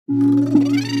Yeah.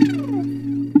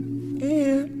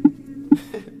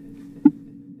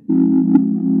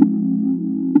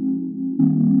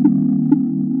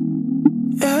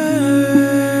 Hey.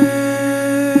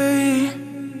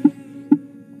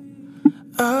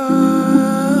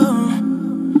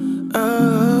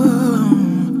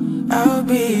 I'll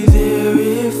be there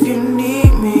if you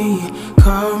need me.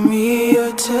 Call me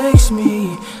or text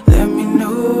me. Let me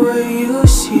know what you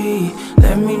see.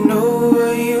 Let me know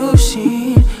what you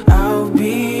see. I'll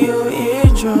be your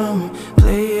eardrum.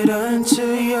 Play it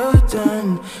until you're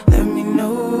done. Let me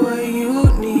know what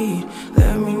you need.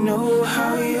 Let me know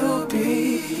how you'll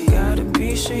be. Gotta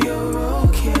be sure you're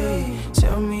okay.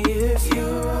 Tell me if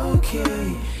you're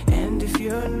okay. And if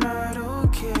you're not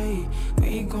okay,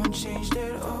 we gon' change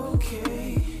that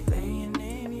okay. Laying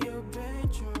in your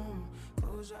bedroom.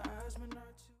 Close your eyes but not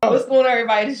too. What's going on,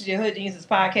 everybody? This is your Hood Geniuses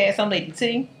podcast. I'm Lady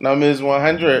T. No, Ms.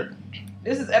 100.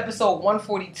 This is episode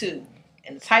 142,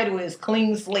 and the title is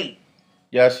Clean Slate.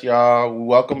 Yes, y'all.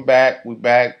 Welcome back. We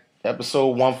back. Episode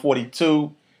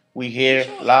 142. We here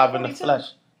Sure, live in the 142?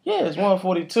 flesh. Yeah, it's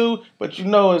 142, but you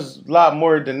know it's a lot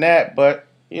more than that. But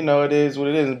you know it is what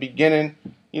it is. In the beginning,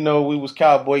 you know we was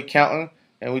cowboy counting,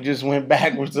 and we just went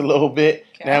backwards a little bit.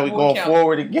 Now we going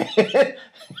forward again.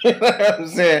 You know what I'm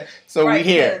saying? So right,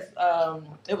 we here. Because,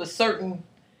 it was certain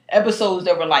episodes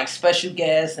that were like special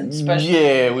guests and special.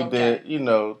 Yeah, we okay. did. You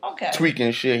know, Okay.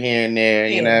 tweaking shit here and there.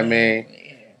 Yeah, you know what I man. mean?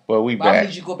 Yeah. But we But back. I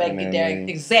need you to go back and you get know what I that mean?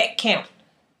 exact count.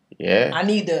 Yeah. I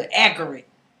need the accurate.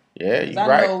 Yeah, Because you're I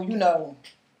right. know,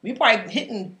 we probably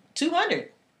hitting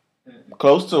 200.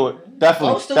 Close to it. Definitely.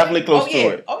 Close to definitely it? close Oh, to yeah.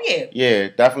 it. Oh, yeah. Yeah,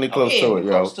 definitely close oh, yeah, to we're it,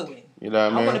 yo. close to it. You know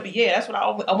what I I mean? want to be, that's what I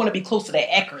want to be close to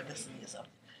that accuracy or something.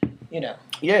 You know.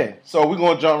 Yeah. So we're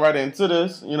gonna jump right into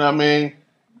this. You know what I mean?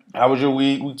 How was your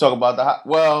week? We talk about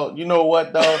well, you know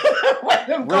what though?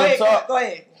 Go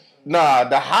ahead. Nah,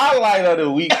 the highlight of the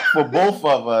week for both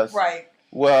of us. Right.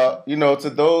 Well, you know, to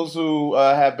those who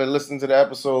have been listening to the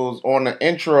episodes on the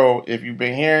intro, if you've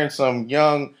been hearing some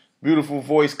young, beautiful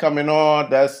voice coming on,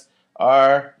 that's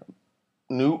our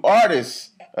new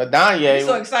artist, Adanye. I'm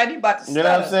so excited you about to start. You know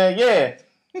what I'm saying? Yeah.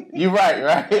 You're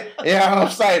right? Yeah, I'm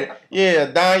excited.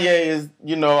 Yeah, Adanye is,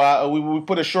 you know, we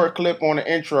put a short clip on the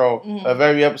intro of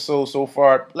every episode so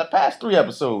far, the past 3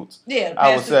 episodes. Yeah,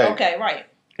 I would say. Okay, right.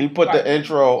 He put Right. the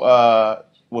intro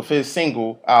with his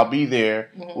single, I'll Be There,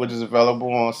 which is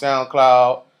available on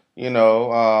SoundCloud, you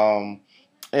know,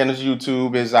 and his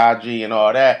YouTube, his IG, and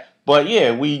all that. But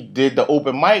yeah, we did the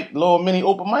open mic, little mini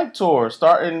open mic tour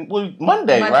starting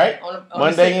Monday, right? On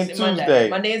Monday the and 6th, Tuesday.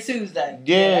 Monday and Tuesday.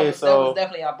 Yeah, that so was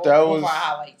definitely both our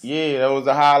highlights. Yeah, that was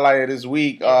the highlight of this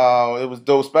week. Yeah. It was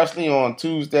dope, especially on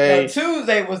Tuesday. No,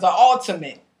 Tuesday was the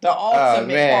ultimate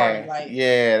party. Like,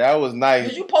 yeah, that was nice.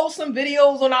 Did you post some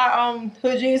videos on our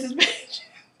Hood Geniuses page?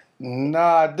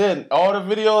 Nah, I didn't. All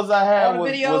the videos I had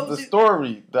was the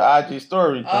story, the IG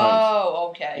story. Oh,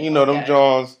 okay. You know, them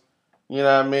Johns, you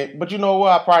know what I mean? But you know what?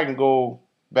 I probably can go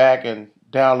back and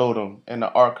download them in the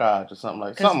archives or something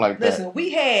like that. Listen,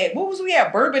 we had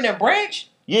Bourbon and Branch?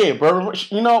 Yeah, Bourbon.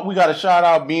 You know, we got to shout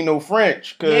out Bino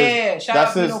French because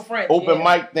that's his open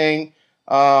mic thing,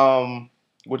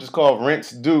 which is called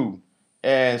Rinse Do.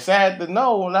 And sad to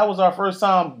know, that was our first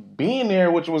time being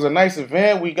there, which was a nice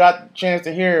event. We got the chance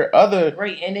to hear other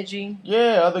great energy.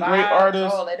 Yeah, other great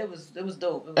artists. All that. It was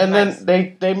dope. It was and nice.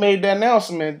 Then they made the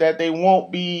announcement that they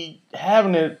won't be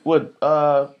having it with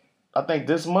I think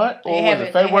this month or was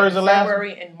it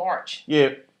February and March.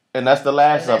 Yeah. And that's the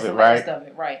last of it, right?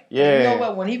 Yeah. And you know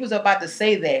what? When he was about to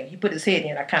say that, he put his head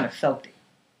in. I kind of felt it.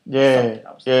 Yeah.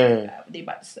 What they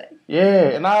about to say? Yeah,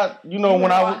 and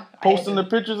when I was posting the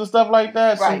pictures and stuff like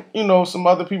that, some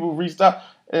other people reached out,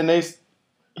 and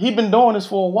he been doing this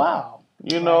for a while,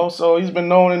 you know. So he's been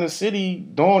known in the city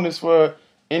doing this for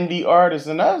indie artists,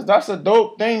 and that's a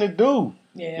dope thing to do.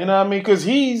 Yeah. You know what I mean? Because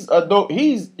he's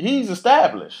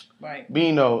established, right?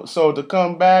 Bino. So to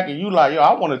come back and you like, yo,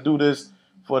 I want to do this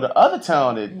for the other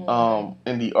talented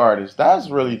indie artists, that's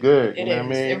really good. It is. I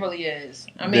mean? It really is.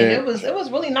 I mean, it was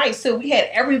really nice too. We had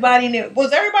everybody in there.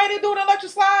 Was everybody there doing the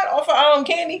electric slide off of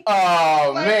Candy?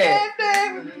 Oh man,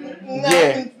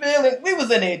 feeling. We was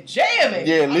in there jamming.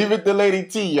 Yeah, leave it to Lady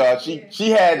T, y'all. She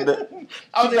had the.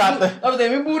 I was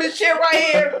like, we move this shit right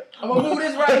here. I'm gonna move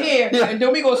this right here, and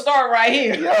then we gonna start right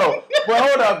here. Yo, but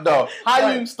hold up though. How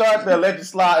you start the electric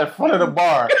slide in front of the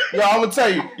bar? Yo, I'm gonna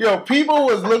tell you. Yo, people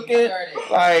was looking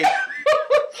like,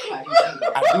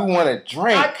 I do want to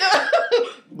drink.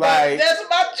 Like that's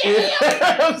my jam. You know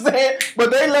what I'm saying?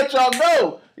 But they let y'all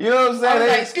go. You know what I'm saying? I was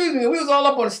like, excuse me, we was all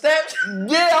up on the steps.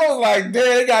 Yeah, I was like, damn,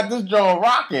 they got this joint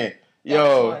rocking.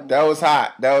 Yo, that was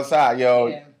hot. Yo.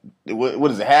 Yeah.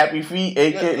 what is it? Happy Feet,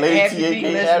 aka Lady T,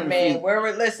 aka Happy man, Feet.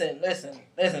 Wherever, listen.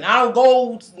 I don't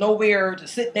go nowhere to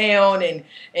sit down and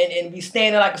be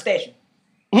standing like a statue.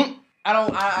 I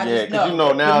don't. I just know. You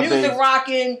know nowadays, the music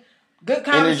rocking, good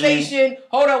conversation. Energy.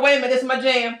 Hold on, wait a minute. This is my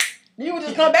jam. You would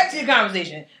just come back to your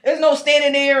conversation. There's no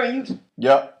standing there and you.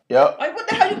 Yep. Like what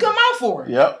the hell you come out for?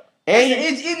 Yep. And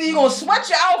it's either you gonna sweat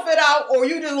your outfit out or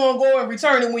you just gonna go and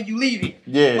return it when you leave it.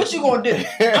 Yeah. What you gonna do?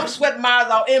 I'm sweating mine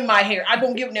out in my hair. I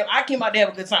don't give a damn. I came out to have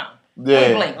a good time.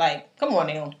 Yeah. Blank. Like, come on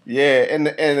now. Yeah, and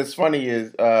it's funny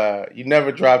is you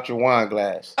never dropped your wine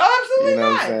glass. Oh, absolutely you know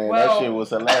not. What I'm saying? Well, that shit was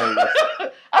hilarious.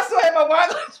 I still had my wine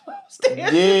glass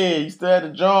upstairs. Yeah, you still had the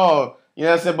John. You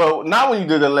know what I'm saying? But not when you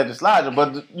did the legislature,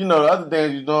 but the other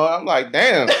things you doing, I'm like,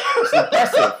 damn, it's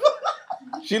impressive.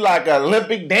 She like an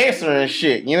Olympic dancer and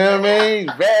shit. You know what I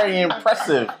mean? Very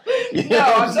impressive. You know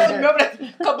I just remember that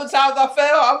a couple of times I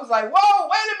fell. I was like, whoa,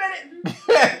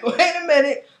 wait a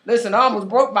minute. Listen, I almost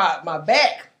broke my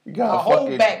back. My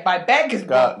whole back. My back is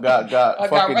broke. I got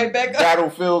right back up.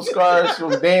 battlefield scars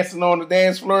from dancing on the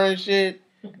dance floor and shit.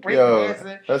 Yo,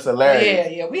 that's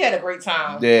hilarious. Yeah. We had a great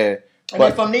time. Yeah. And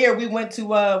then from there, we went to,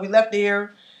 we left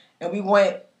there and we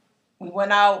went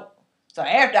out to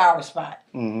after hour spot.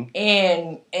 Mm-hmm.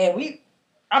 And we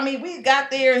got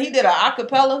there and he did an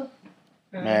acapella.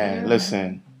 Man,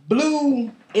 listen.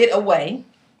 Blew it away.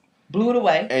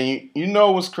 And you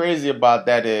know what's crazy about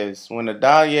that is when the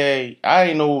Danye, I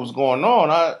didn't know what was going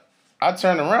on. I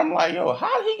turned around, I'm like, yo,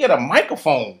 how did he get a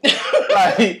microphone?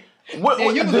 Like, what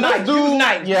you was nice. Dude? You was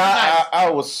nice. Yeah, I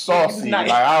was saucy. Nice.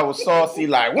 Like, I was saucy.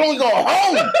 Like, when we going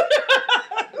home?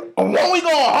 When we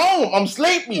going home? I'm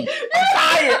sleepy. I'm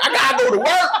tired. I gotta go to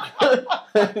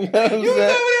work. You know what I'm you was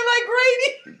over there like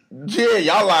Grady? Yeah,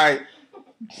 y'all like,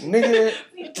 nigga,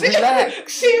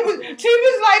 relax. She was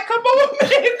like, come on,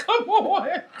 man,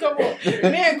 come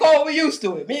on. Me and Cole were used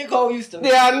to it.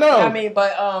 Yeah, I know. I mean,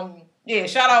 but yeah,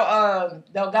 shout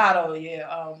out Delgado.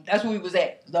 Yeah, that's where we was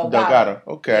at. Delgado.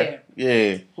 Okay.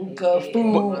 Yeah. Hookah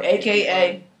Food,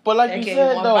 aka. But like you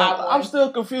said though, I'm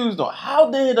still confused though.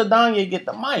 How did Adanya get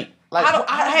the mic? Like,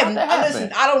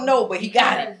 I don't know, but he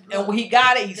got it, and when he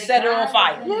got it, he set it on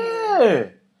fire. Yeah.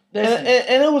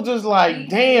 And it was just like,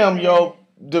 damn, yo,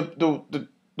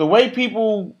 the way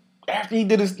people after he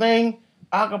did his thing,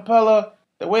 acapella,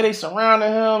 the way they surrounded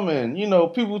him, and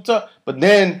people talk. But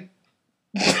then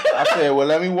I said, well,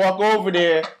 let me walk over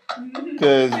there,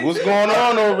 cause what's going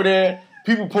on over there?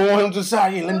 People pulling him to the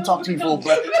side. Yeah, let me talk to you for a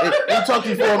minute. Let me talk to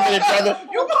you for a minute, brother.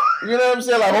 You know what I'm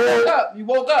saying? Like, you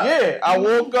woke up. Yeah, I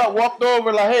woke up, walked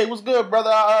over, like, hey, what's good,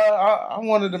 brother? I'm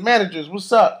one of the managers.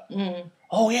 What's up? Mm-hmm.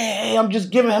 Oh yeah, hey, I'm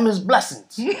just giving him his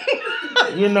blessings.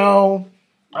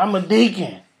 I'm a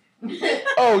deacon.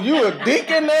 Oh, you a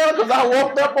deacon now? Because I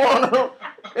walked up on him.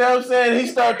 You know what I'm saying? He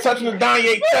started touching the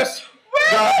Danye chest.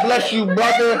 God bless you,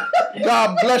 brother.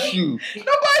 God bless you.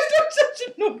 Nobody's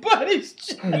touching nobody's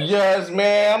chest. Yes,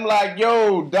 man. I'm like,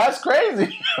 yo, that's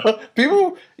crazy.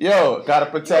 People, gotta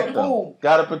protect them.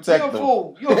 Gotta protect them.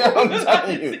 You're a fool. I'm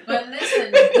telling you. But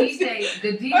listen,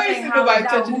 the DJ hollowed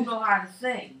out who know how to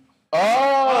sing.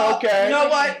 Oh, okay. You know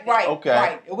what? Right. Okay.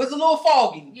 Right. It was a little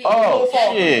foggy. Yeah,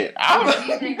 shit.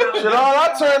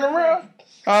 I turned around.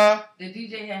 Huh? The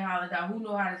DJ had hollered out who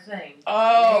know how to sing.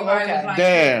 Oh, okay. Like,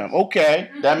 damn. Okay.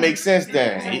 That makes sense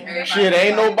then. Shit,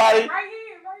 ain't nobody. Right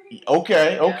here.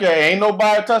 Okay. Ain't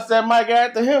nobody touched that mic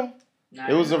after him.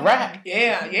 It was a rap.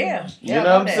 Yeah. You know what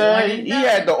I'm saying? He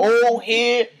had the old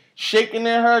head shaking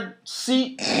in her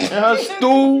seat, in her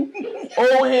stool.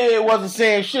 Old head wasn't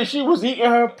saying shit. She was eating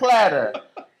her platter.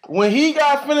 When he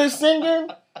got finished singing,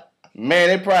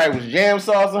 man, it probably was jam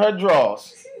sauce in her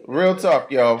drawers. Real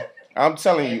talk, yo. I'm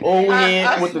telling you, old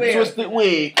head with the twisted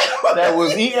wig that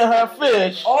was eating her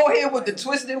fish. Old head with the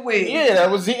twisted wig. Yeah,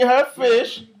 that was eating her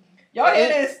fish. Y'all hear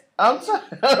this? I'm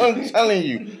telling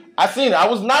you. I seen it. I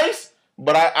was nice,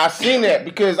 but I seen that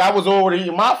because I was over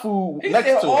eating my food next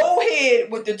to it. Old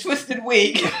head with the twisted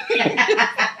wig.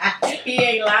 He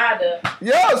ain't lied to.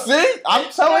 Yo, see? I'm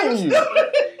telling you.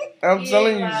 I'm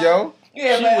telling you, Joe.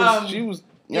 Yeah, she was,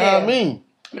 you know what I mean?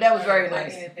 But that was very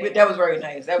nice. That was very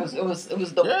nice. It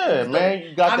was the. Yeah, man,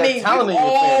 you got that talent in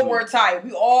your family.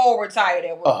 We all were tired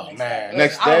at work. Oh man,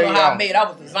 next day. I don't know how I made. I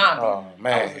was a zombie. Oh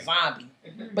man, I was a zombie.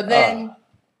 But then,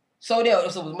 so it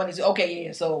was Monday. Okay,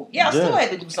 yeah. So I still had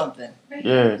to do something.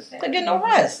 Yeah. To get no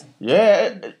rest.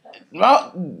 Yeah,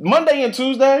 Monday and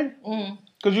Tuesday. Mm-hmm.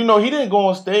 Because he didn't go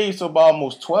on stage till about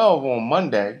almost 12 on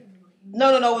Monday.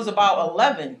 No, it was about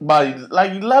 11. By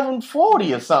like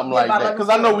 11:40 or something like that. Because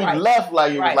I know we left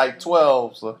like it was like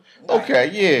 12. So okay,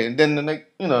 yeah. And then the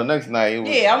next night. It was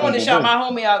I want to shout my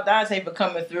homie out Dante for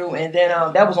coming through, and then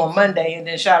that was on Monday, and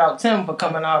then shout out Tim for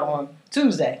coming out on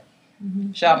Tuesday.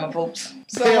 Mm-hmm. Shout out my folks.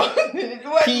 So what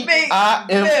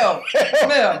Mel.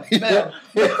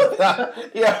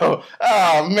 Yo,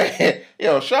 oh man,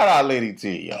 yo, shout out Lady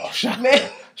T, yo, shout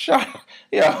out,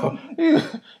 yo,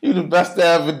 you the best to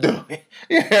ever do it.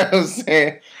 You know what I'm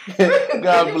saying?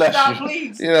 God bless you.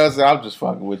 Please. You know what I'm saying? I'm just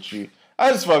fucking with you.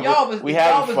 I just fucking. We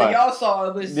having fun. Y'all saw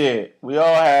it was. Yeah, we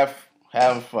all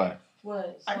having fun.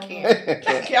 What? I can't.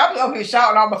 I'm over here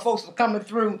shouting out my folks for coming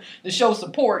through to show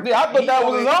support. Yeah, I thought that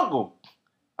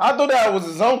was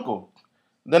his uncle.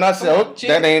 Then I said,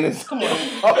 that ain't his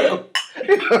uncle.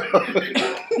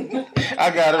 I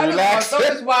gotta relax. So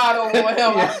it's wide over on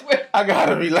him, I swear. I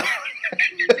gotta relax.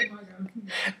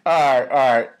 All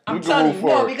right. I'm telling you,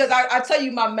 no, because I tell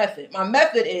you my method. My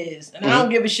method is, and I don't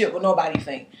give a shit what nobody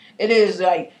think. It is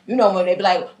like, when they be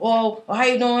like, "Whoa, how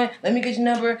you doing? Let me get your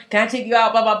number. Can I take you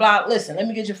out? Blah, blah, blah." Listen, let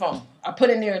me get your phone. I put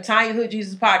in there Tanya Hood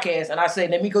Jesus podcast, and I say,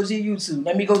 let me go to your YouTube.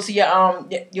 Let me go to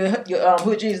your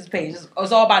Hood Jesus page.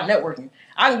 It's all about networking.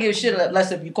 I can give a shit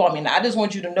less if you call me. Now, I just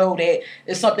want you to know that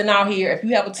there's something out here. If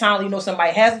you have a talent,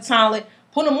 somebody has a talent,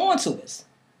 put them on to us.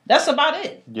 That's about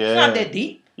it. Yeah. It's not that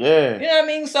deep. Yeah. You know what I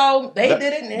mean? So they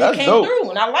did it, and it came through,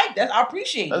 and I like that. I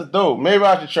appreciate it. That's dope. Maybe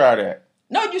I should try that.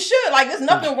 No, you should. Like, there's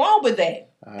nothing wrong with that.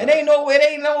 It ain't no,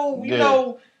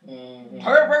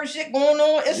 pervert shit going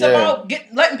on. It's about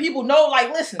letting people know,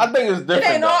 like, listen. I think it's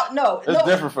different. It's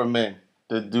different for men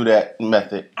to do that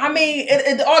method. I mean,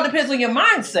 it all depends on your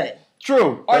mindset.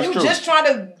 True. Are you just trying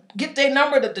to get their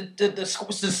number to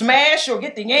smash or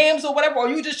get the yams or whatever? Or are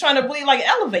you just trying to really, like,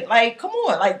 elevate? Like, come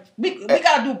on. Like, we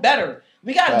got to do better.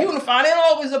 We got to unify. It ain't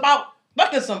always about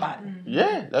fucking somebody.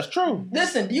 Yeah, that's true.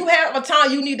 Listen, do you have a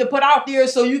time you need to put out there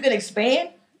so you can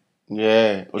expand?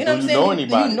 Yeah. Or you know what I'm saying? Know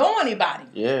anybody? Do you know anybody?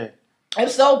 Yeah. And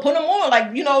so put them on.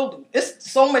 Like, it's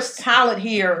so much talent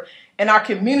here in our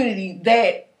community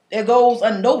that it goes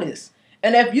unnoticed.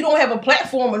 And if you don't have a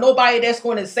platform or nobody that's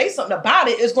going to say something about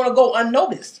it, it's going to go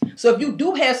unnoticed. So if you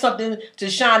do have something to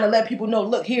shine and let people know,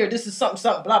 look here, this is something,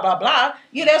 blah, blah, blah.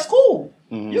 Yeah, that's cool.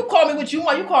 Mm-hmm. You call me what you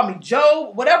want. You call me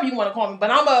Joe, whatever you want to call me.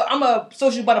 But I'm a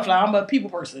social butterfly. I'm a people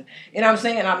person. You know what I'm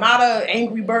saying? I'm not an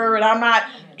angry bird. I'm not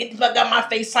get the fuck out my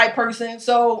face type person.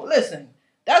 So listen,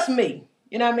 that's me.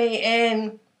 You know what I mean?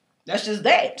 And that's just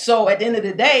that. So at the end of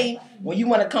the day, when you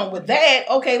want to come with that,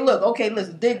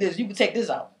 listen, dig this. You can take this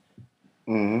out.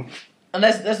 Mm-hmm. And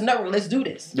let's do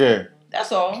this. Yeah.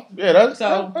 That's all. Yeah, that's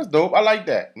dope. I like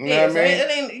that. You know what I mean?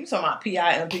 It ain't you talking about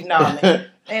PIMP. No, man.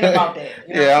 Ain't about that.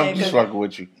 You know I'm just fucking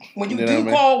with you. When you do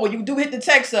call, when you do hit the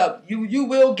text up, you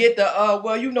will get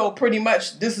the pretty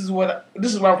much this is where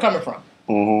I'm coming from.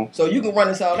 Mm-hmm. So you can run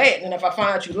us all that, and if I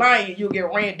find out you lying, you'll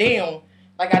get ran down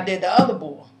like I did the other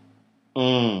boy.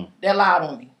 That lied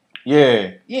on me.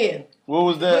 Yeah. Yeah. What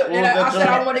was that? I said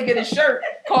I want to get a shirt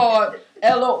called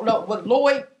with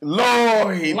Lloyd.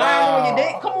 Lying on your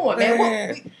dick. Come on,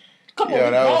 man. Come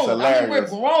on, that was hilarious. I mean, we're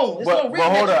grown. It's no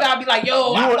reason that you gotta be like,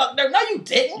 yo, I fucked her. No, you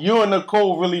didn't. You and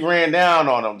Nicole really ran down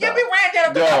on him. Yeah, we ran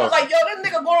down because I was like, yo, this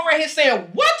nigga going around here saying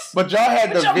what? But y'all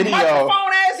had the video. Microphone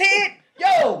ass head.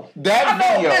 Yo,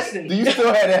 video. Listen. Do you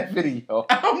still have that video?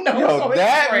 I don't know. Yo,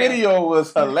 that video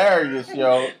was hilarious,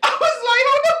 yo. I was like,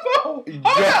 hold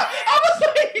up. I was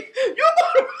like, you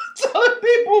telling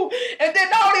people, and then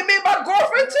not only me, my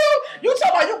girlfriend too. You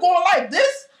talking about you going like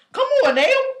this? Come on, now.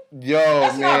 Yo,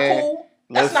 that's not cool.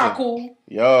 That's not cool.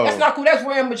 Yo, that's not cool. That's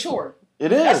real immature.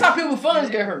 It is. That's how people's feelings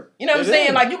get hurt. You know what I'm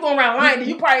saying? Like, you going around lying,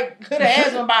 you probably could have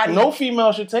had somebody. No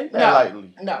female should take that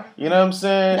lightly. No. You know what I'm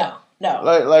saying? No.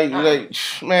 Like,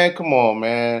 man, come on,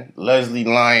 man. Leslie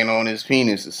lying on his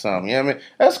penis or something. You know what I mean?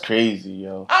 That's crazy,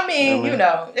 yo. I mean,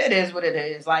 it is what it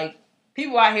is. Like,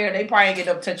 people out here, they probably get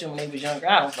up touching when they was younger.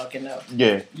 I don't fucking know.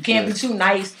 Yeah. You can't be too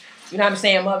nice. You know what I'm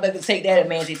saying? Motherfuckers take that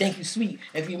advantage. They think you sweet.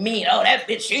 If you mean, that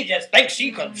bitch, she just thinks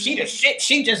she the shit.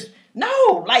 She just,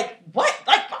 no. Like, what?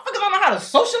 Like, motherfuckers don't know how to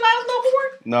socialize no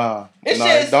more? Nah. It's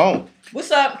just, don't. What's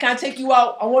up? Can I take you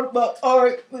out? I want,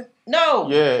 no.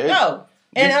 Yeah. No.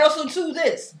 And also, too,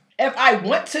 this. If I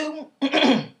want to,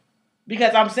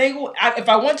 because I'm single, if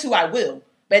I want to, I will.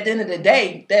 But at the end of the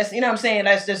day, that's, you know what I'm saying?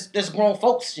 That's just grown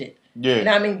folks shit. Yeah. You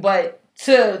know what I mean? But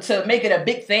to make it a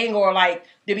big thing or, like,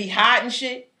 to be hiding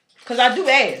shit, because I do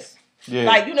ask. Yeah.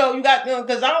 Like, you got,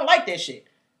 because I don't like that shit.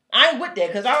 I ain't with that,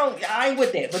 because I ain't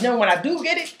with that. But then when I do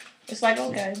get it, it's like,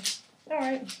 okay, all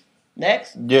right,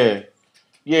 next. Yeah.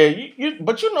 Yeah,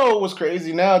 but what's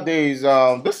crazy nowadays,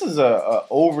 this is a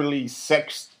overly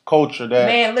sex culture that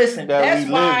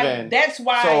that's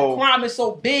why crime is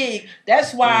so big.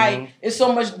 That's why it's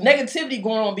so much negativity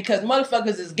going on because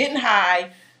motherfuckers is getting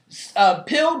high,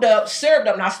 pilled up, served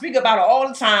up. And I speak about it all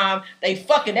the time. They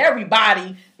fucking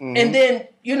everybody, and then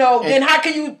then how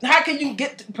can you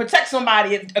protect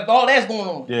somebody if all that's going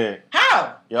on? Yeah,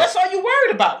 how? Yep. That's all you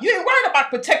worried about. You ain't worried about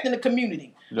protecting the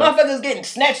community. Yep. Motherfuckers getting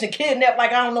snatched and kidnapped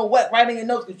like I don't know what right in your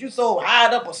nose because you so high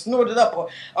up or snorted up or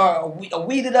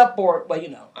weeded up or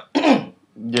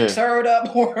served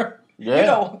up or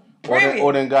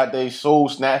or then got their soul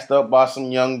snatched up by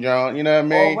some young John. You know what I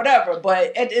mean? Or whatever.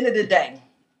 But at the end of the day,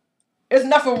 there's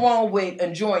nothing wrong with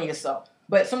enjoying yourself.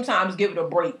 But sometimes give it a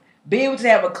break. Be able to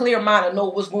have a clear mind and know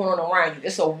what's going on around you.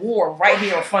 It's a war right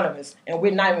here in front of us, and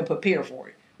we're not even prepared for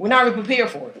it. We're not even prepared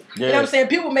for it. Yeah. You know what I'm saying?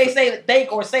 People may say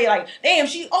like, damn,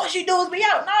 all she do is be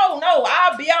out. No,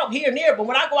 I'll be out here and there, but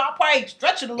when I go, I'll probably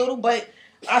stretch it a little, but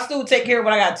I still take care of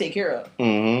what I got to take care of.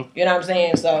 Mm-hmm. You know what I'm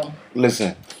saying? So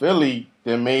listen, Philly,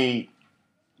 they made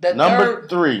number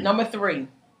three.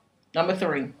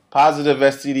 Positive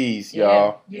STDs,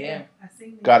 y'all. Yeah.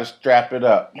 Gotta strap it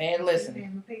up. Man,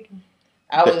 listen.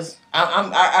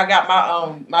 I got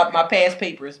my past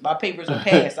papers. My papers are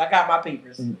passed. I got my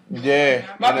papers. Yeah.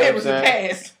 My papers are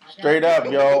passed. Straight up,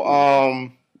 yo.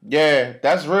 Yeah,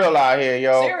 that's real out here,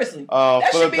 yo. Seriously.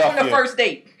 That should be on the first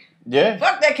date. Yeah.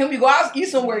 Fuck that. Can we go out eat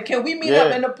somewhere? Can we meet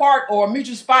up in the park or a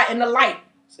mutual spot in the light?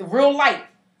 Real light,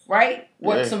 right?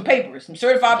 With some papers, some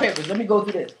certified papers. Let me go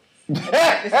through this.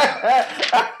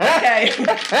 Okay.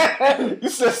 You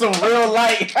said some real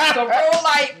light. Some real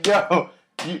light. Yo.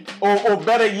 Or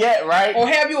better yet, right? Or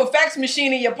have you a fax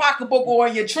machine in your pocketbook or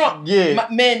in your trunk. Yeah.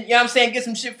 Men, you know what I'm saying? Get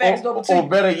some shit faxed over to you. Or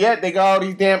better yet, they got all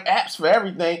these damn apps for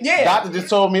everything. Yeah. Doctor just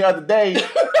told me the other day,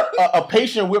 a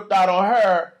patient whipped out on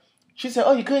her. She said,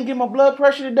 "Oh, you couldn't get my blood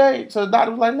pressure today?" So the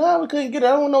doctor was like, "No, we couldn't get it.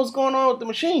 I don't know what's going on with the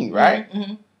machine, right?"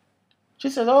 Mm-hmm. She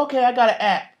said, "Okay, I got an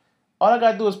app. All I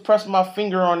gotta do is press my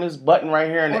finger on this button right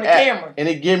here in the app, camera, and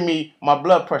it give me my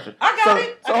blood pressure." I got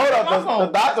it. So hold up,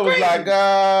 the doctor was like,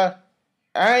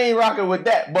 I ain't rocking with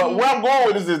that. But where I'm going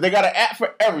with this is they got an app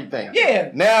for everything.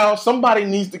 Yeah. Now, somebody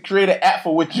needs to create an app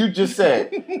for what you just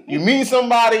said. You meet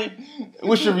somebody,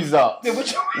 what's your results?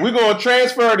 We're going to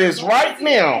transfer this right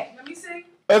now. Let me see.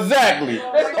 Exactly.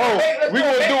 We're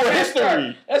going to do a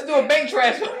history. Let's do a bank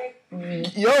transfer.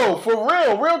 Yo, for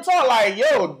real talk, like,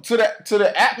 yo, to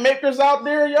the app makers out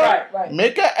there, yo, right.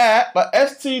 Make an app, a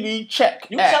STD check.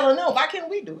 You telling them, why can't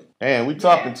we do it? Man, we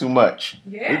talking too much.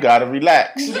 Yeah. We gotta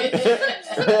relax. You know what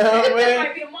I mean?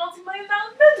 Might be a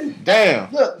multi-million-dollar business. Damn,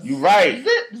 look, you right.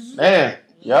 Damn,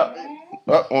 yep.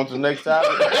 Up on to the next topic.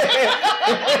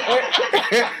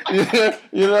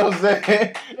 You know what I'm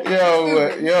saying?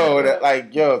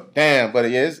 Yo, damn,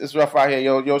 but yeah, it's rough out here.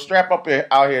 Yo, strap up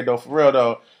out here though, for real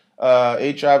though.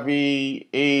 HIV,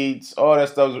 AIDS, all that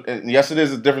stuff. And yes, it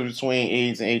is a difference between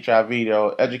AIDS and HIV, though.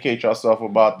 Educate yourself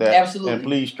about that. Absolutely. And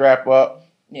please strap up.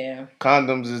 Yeah.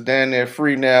 Condoms is down there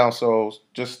free now, so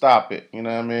just stop it. You know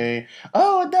what I mean?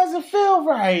 Oh, it doesn't feel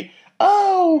right.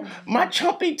 Oh, my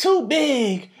chumpy too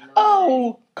big.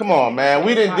 Oh, come on, man.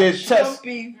 We done did tests.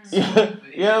 You know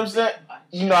what I'm saying?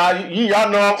 You know,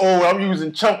 y'all know I'm old. I'm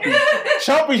using chumpies.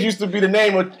 Chumpies used to be the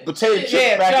name of potato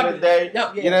chips back in the day.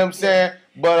 You know what I'm saying?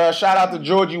 But shout out to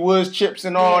Georgie Woods chips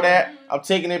and all that. I'm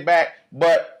taking it back.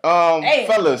 But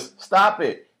fellas, stop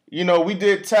it. You know, we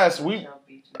did tests.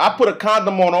 I put a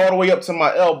condom on all the way up to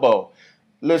my elbow.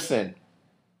 Listen,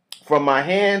 from my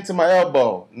hand to my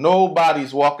elbow,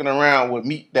 nobody's walking around with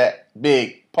meat that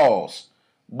big. Pause.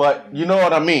 But you know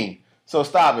what I mean. So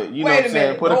stop it. You know what I'm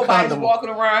saying? Put nobody's a condom walking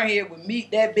around here with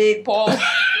meat that big, pause.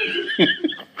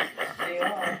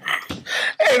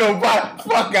 Ain't nobody.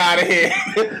 Fuck out of here.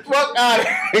 Fuck out of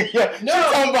here. No,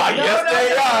 she's talking about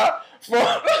they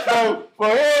are. For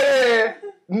here.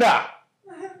 Nah.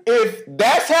 If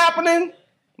that's happening,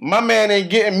 my man ain't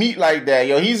getting meat like that.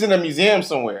 Yo, he's in a museum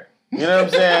somewhere. You know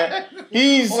what I'm saying?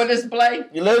 He's on display.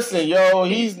 Listen, yo,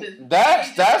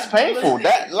 that's painful.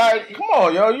 That, like, come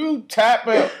on, yo, you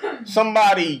tapping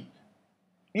somebody,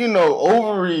 you know,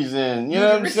 ovaries and, you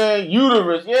know what I'm saying,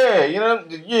 uterus. Yeah, you know,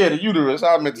 the uterus.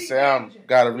 I meant to say, I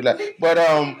gotta relax. But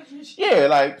yeah,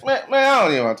 like, man, I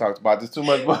don't even want to talk about this too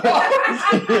much. But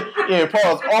yeah,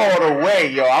 pause all the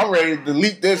way, yo. I'm ready to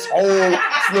delete this whole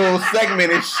little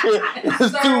segment and shit.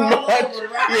 It's too much.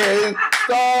 Yeah, it's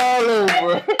all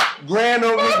over. Grand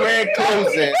opening, grand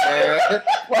closing, man.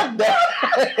 Fuck that.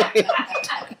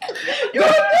 Yo,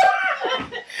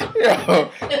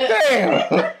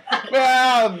 damn.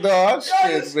 Man, dog,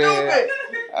 shit, man.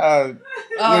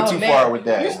 Went too far with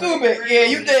that. You stupid. Yeah,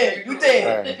 you did.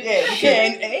 Right. Yeah, you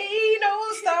can't. Ain't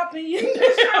no stopping you.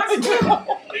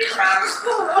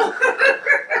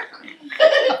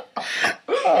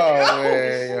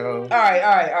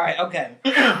 right. Okay.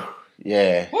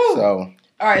 Yeah. Woo. So.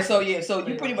 All right, so you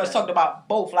pretty much talked about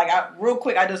both. Like, real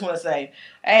quick, I just want to say,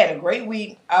 I had a great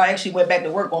week. I actually went back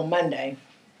to work on Monday.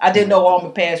 I didn't know all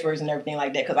my passwords and everything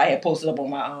like that because I had posted up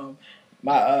on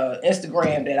my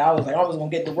Instagram that I was like, I was gonna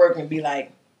get to work and be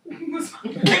like,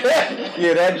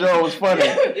 yeah, that joke was funny.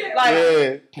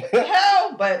 Like,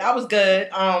 hell, but I was good.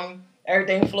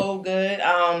 Everything flowed good.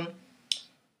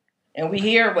 And we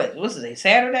here. What's today?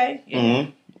 Saturday. Yeah.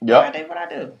 Mm-hmm. Yep. Friday. What I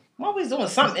do? I'm always doing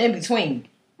something in between.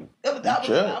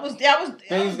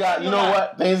 Things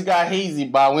got hazy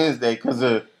by Wednesday because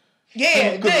of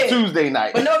Tuesday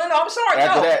night. But no, I'm sorry.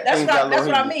 That's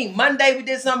what I mean. Monday we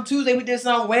did something. Tuesday we did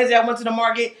something. Wednesday I went to the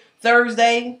market.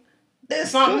 Thursday did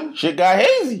something. Shit got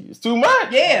hazy. It's too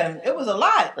much. Yeah, it was a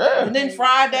lot. Yeah. And then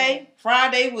Friday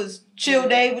was chill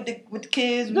day with the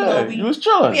kids. Yeah, you was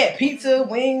chilling. We had pizza,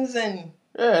 wings, and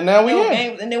now we here.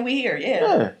 Games, and then we here.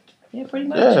 Yeah, pretty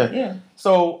much. Yeah.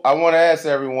 So I want to ask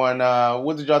everyone,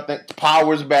 what did y'all think?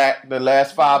 Power's back. The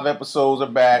last 5 episodes are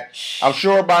back. I'm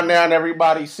sure by now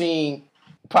everybody's seen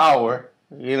Power.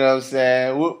 You know what I'm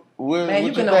saying? Man,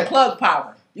 you can unplug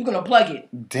Power. You can unplug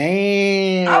it.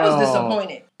 Damn. I was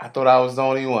disappointed. I thought I was the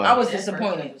only one. I was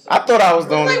disappointed. I thought I was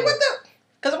the only one. What the?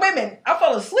 Because wait a minute, I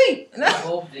fell asleep. And I,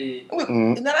 both did.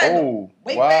 And then I had to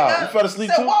wake wow. back up. You fell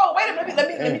asleep too? Whoa, wait a minute.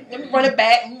 Let me run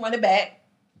it back.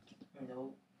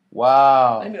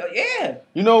 Wow. Yeah.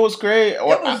 You know what's great? It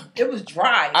was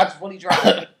dry. It was really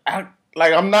dry.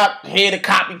 I'm not here to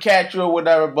copycat you or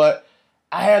whatever, but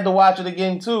I had to watch it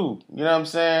again too. You know what I'm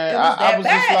saying? I was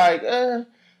just like,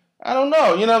 I don't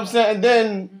know. You know what I'm saying? And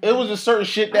then it was just certain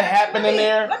shit that happened in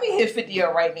there. Let me hit 50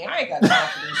 up right now. I ain't got time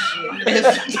for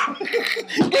this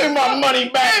shit. Give me my money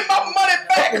back. Give me my money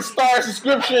back. Fucking Star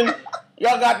subscription.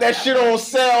 Y'all got that shit on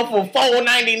sale for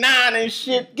 $4.99 and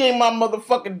shit. Give my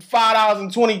motherfucking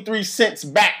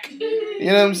 $5.23 back. You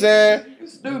know what I'm saying?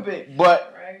 Stupid.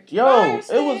 But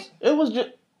it was just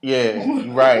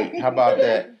right. How about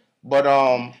that? But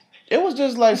it was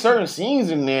just like certain scenes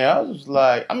in there. I was just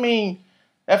like, I mean,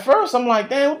 at first I'm like,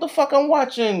 damn, what the fuck I'm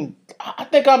watching? I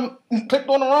think I clicked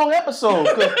on the wrong episode.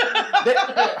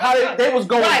 They was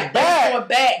going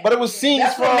back, but it was scenes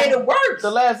That's from what made it worse. The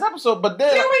last episode. But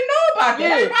then we already know about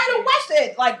that. Everybody don't watch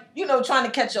that. Like, trying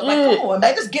to catch up. Like, come on,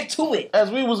 man, just get to it. As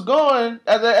we was going,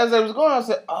 as I was going, I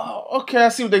said, oh, okay, I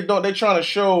see what they doing. They trying to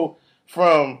show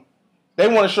from. They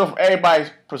want to show from everybody's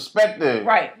perspective,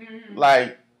 right?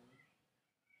 Like.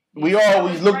 We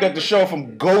always looked at the show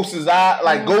from Ghost's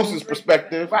Ghost's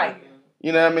perspective. Right.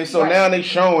 You know what I mean? So now they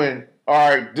showing, all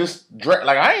right, this Dre,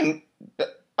 I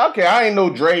ain't know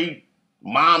Dre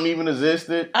mom even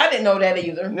existed. I didn't know that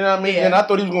either. You know what I mean? Yeah. And I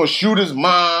thought he was going to shoot his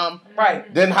mom.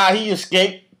 Right. Then how he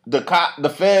escaped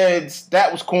the feds,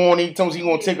 that was corny. He told us he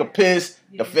going to take a piss.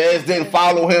 The feds didn't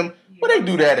follow him. Where they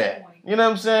do that at? You know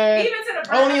what I'm saying? Even to the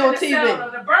burn only up on in the TV.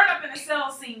 Cell, the burn up in the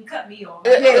cell scene cut me off.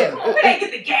 Yeah. We didn't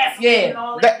get the gas and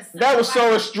all that. That was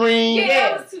so extreme. Yeah,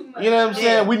 that was too much. You know what I'm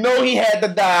saying? We know he had to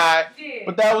die,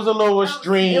 but that was a little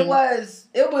extreme. It was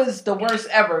the worst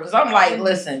ever. Because I'm like,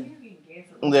 listen.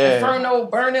 Inferno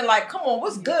burning, like, come on,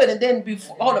 what's good? And then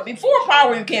before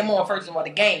Power came on, first of all, the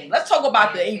game. Let's talk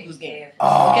about the Eagles game.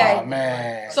 Oh, okay?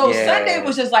 Man. So Sunday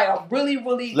was just like a really,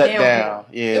 really downpour.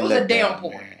 Yeah, it was a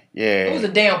downpour. Yeah. It was a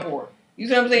downpour. You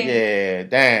see what I'm saying? Yeah,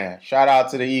 damn. Shout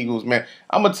out to the Eagles, man.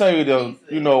 I'm going to tell you,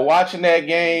 though, watching that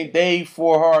game, Dave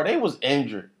Forhard, they was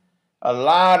injured. A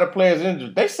lot of players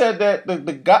injured. They said that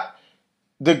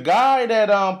the guy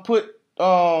that put,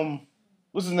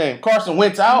 what's his name? Carson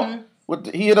Wentz out.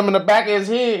 Mm-hmm. He hit him in the back of his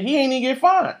head. He ain't even get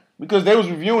fined because they was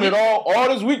reviewing it all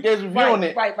this week. They was reviewing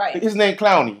it. Right. His name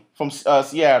Clowney from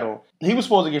Seattle. He was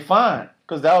supposed to get fined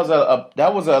because that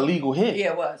was a illegal hit.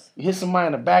 Yeah, it was. He hit somebody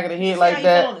in the back of the head like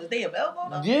that. Is they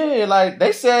available? Yeah, like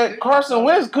they said, Carson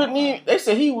Wentz couldn't even. They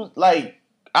said he was like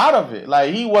out of it.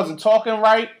 Like he wasn't talking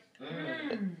right.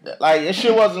 Like that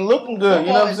shit wasn't looking good. Football,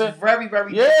 you know what I'm saying? Very,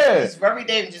 very. Yeah, it's very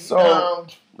dangerous. So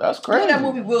that's crazy. You know that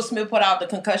movie Will Smith put out, The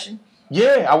Concussion?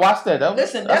 Yeah, I watched that.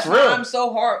 That's real. Why I'm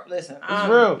so hard. Listen, it's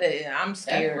real. I'm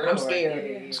scared. I'm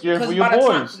scared. Scared for your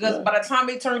boys. Because by the time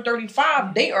they turn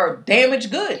 35, they are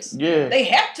damaged goods. Yeah. They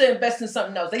have to invest in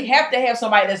something else. They have to have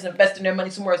somebody that's investing their money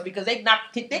somewhere else because they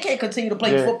can't continue to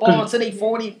play football until they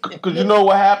 40. Because you know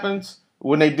what happens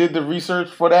when they did the research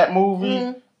for that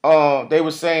movie? Mm-hmm. They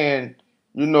were saying,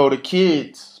 the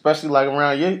kids, especially like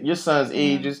around your son's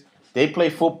ages, they play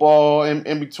football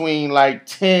in between like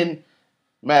 10.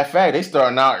 Matter of fact, they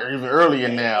starting out even earlier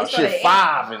now. Shit,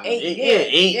 5 and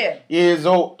 8 years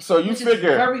old. So you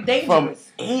figure from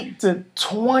 8 to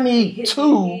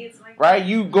 22, right?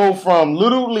 You go from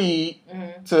little league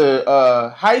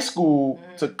to high school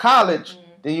to college,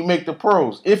 then you make the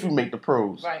pros. If you make the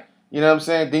pros, right? You know what I'm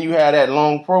saying? Then you have that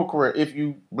long pro career if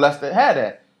you blessed to have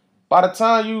that. By the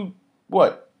time you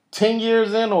 10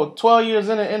 years in or 12 years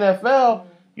in the NFL,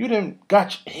 you done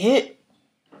got hit.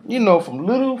 You know,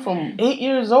 from 8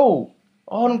 years old,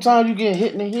 all them times you get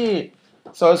hit in the head.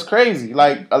 So it's crazy.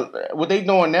 Like what they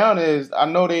doing now is, I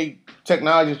know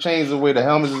technology changed the way the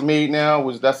helmets is made now,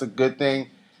 which that's a good thing.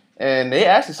 And they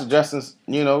actually suggesting,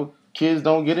 kids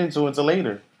don't get into it until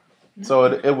later. So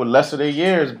it would lessen their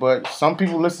years, but some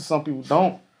people listen, some people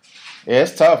don't. Yeah,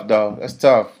 it's tough though. It's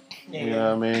tough. Yeah, you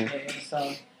know what I mean? Yeah,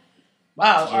 so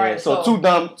wow. All right. So two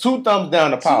thumbs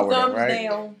down to Power. 2 thumbs right?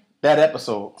 Down. That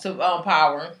episode. To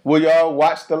Power. Will y'all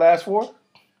watch the last 4?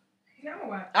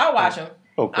 Yeah, I'll watch them.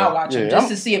 Okay. I'll watch them just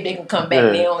to see if they can come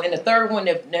back now. And the third one,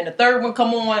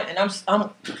 come on, and I'm I'm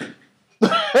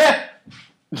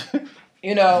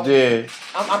done. Yeah,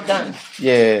 I'm done.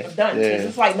 Yeah.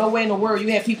 It's like nowhere in the world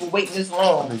you have people waiting this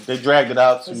long. They dragged it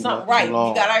out too long. Right. You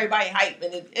got everybody hyped,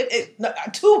 and it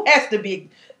 2 has to be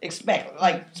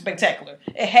spectacular.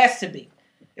 It has to be.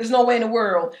 There's no way in the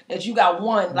world that you got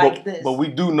one like this. But we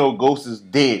do know Ghost is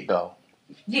dead though.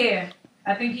 Yeah.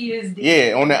 I think he is dead.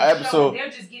 Yeah, on that episode. They're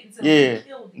just getting to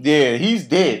kill him. Yeah, he's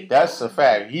dead. That's a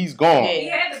fact. He's gone. Yeah. He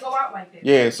had to go out like that.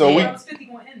 Yeah, so that was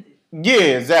 51 ended.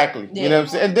 Yeah, exactly. Yeah. You know what I'm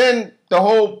saying? And then the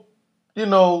whole,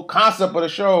 concept of the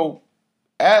show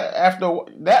after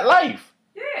that life.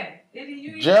 Yeah.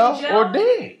 Jail or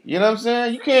dead. You know what I'm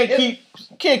saying? You can't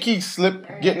keep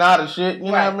getting out of shit. You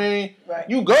know what I mean? Right.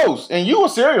 You Ghost, and you a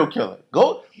serial killer.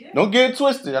 Don't get it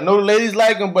twisted. I know the ladies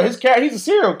like him, but his character, he's a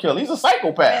serial killer. He's a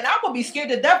psychopath. And I would be scared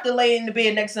to death to lay in the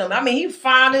bed next to him. I mean, he's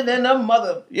finer than a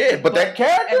mother. Yeah, but that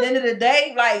character. At the end of the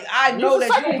day, I know that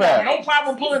you ain't got no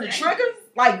problem pulling the trigger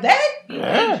like that.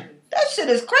 Yeah. That shit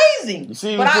is crazy.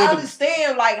 But I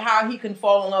understand how he can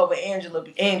fall in love with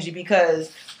Angie,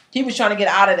 because he was trying to get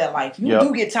out of that life. You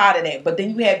do get tired of that, but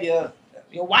then you have your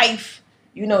wife.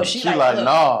 She like,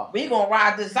 nah. We gonna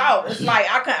ride this out. It's like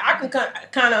I can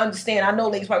kind of understand. I know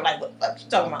ladies probably like, what you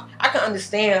talking about? I can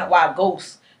understand why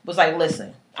Ghost was like,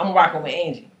 listen, I'm rocking with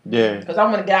Angie. Yeah. Because I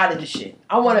want to get out of this shit.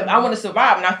 I want to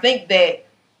survive, and I think that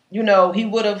he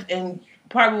would have and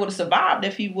probably would have survived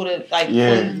if he would have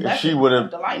if she would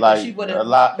have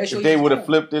if they would have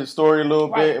flipped the story a little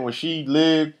bit, and when she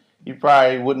lived, he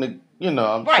probably wouldn't have.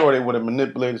 I'm sure they would have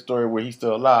manipulated the story where he's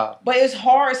still alive. But it's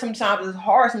hard sometimes.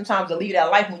 to leave that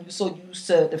life when you're so used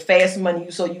to the fast money,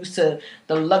 you're so used to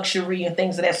the luxury and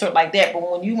things of that sort like that.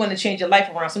 But when you want to change your life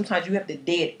around, sometimes you have to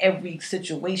dead every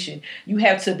situation. You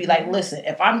have to be like, listen,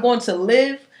 if I'm going to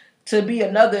live to be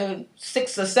another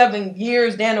 6 or 7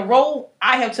 years down the road,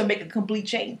 I have to make a complete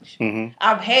change. Mm-hmm.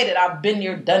 I've had it. I've been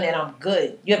there, done it. I'm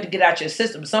good. You have to get out your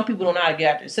system. Some people don't know how to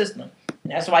get out their system.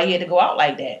 And that's why he had to go out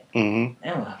like that.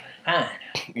 Mm-hmm. Fine.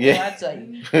 Yeah, I tell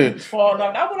you, he's falling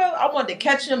off. I wanted to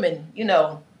catch him and do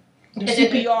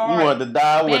CPR. You wanted to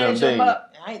die with him, didn't you?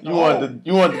 You wanted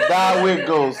to die with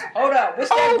Ghost. Hold up, what's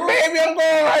that group? Baby, I'm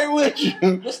going right with you.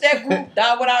 What's that group?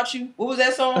 Die Without You. What was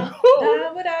that song?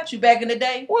 Die Without You. Back in the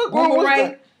day. What group was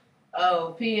that?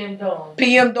 Oh, PM Dawn.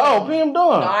 PM Dawn. Oh, PM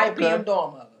Dawn. No, I ain't PM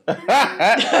Dawn, mother.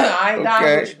 I ain't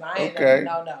dying with you. I ain't.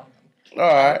 No. All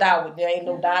right. There ain't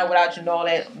no Die Without You and all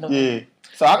that. No. Yeah.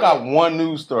 So I got one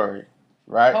news story,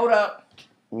 right? Hold up.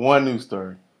 One news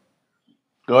story.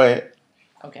 Go ahead.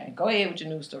 Okay, go ahead with your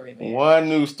news story, man. One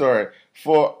news story.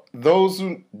 For those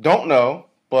who don't know,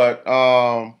 but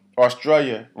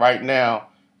Australia right now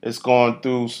is going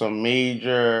through some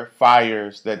major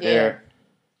fires that they're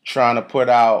trying to put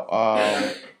out.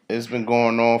 It's been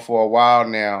going on for a while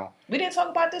now. We didn't talk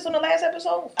about this on the last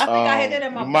episode? I think I had that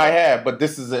in my book. You might have, but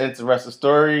this is an interesting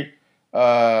story.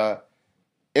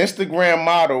 Instagram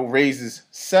model raises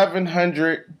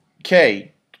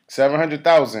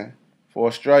 $700,000 for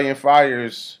Australian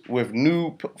fires with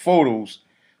new photos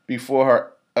before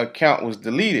her account was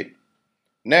deleted.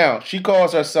 Now, she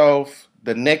calls herself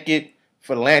the Naked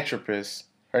Philanthropist.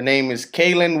 Her name is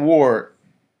Kaylin Ward.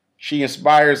 She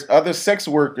inspires other sex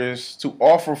workers to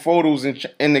offer photos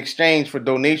in exchange for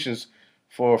donations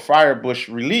for firebush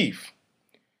relief.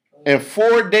 In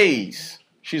 4 days,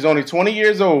 she's only 20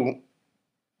 years old.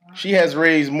 She has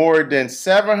raised more than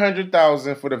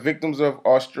 $700,000 for the victims of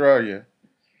Australia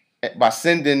by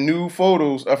sending new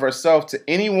photos of herself to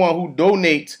anyone who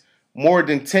donates more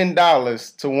than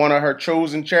 $10 to one of her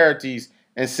chosen charities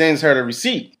and sends her the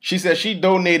receipt. She said she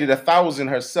donated $1,000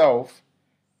 herself,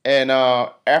 and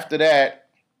after that,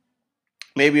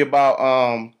 maybe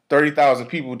about 30,000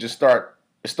 people just start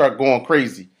going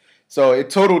crazy. So it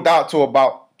totaled out to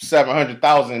about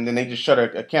 $700,000, and then they just shut her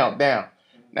account down.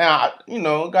 Now,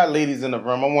 got ladies in the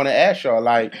room. I want to ask y'all,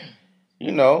 like,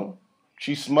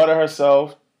 she smothered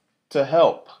herself to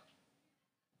help.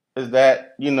 Is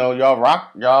that, y'all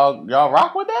rock with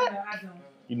that? No, I don't.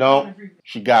 You don't?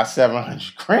 She got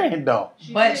 $700,000 though.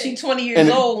 But she 20 years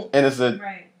old. And it's a.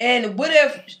 Right. And what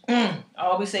if? I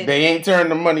always say they ain't turning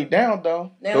the money down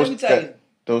though. Now let me tell you.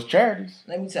 Those charities.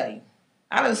 Let me tell you.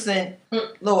 I done sent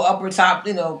little upper top,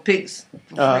 pics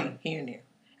for free here and there.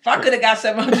 If I could have got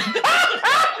 700.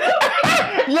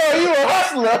 Yo, you a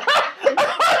hustler.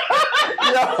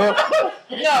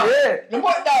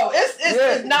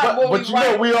 It's not more. But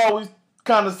right. We always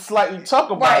kind of slightly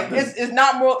talk about this. It's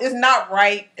not more. It's not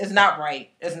right. It's not right.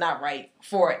 It's not right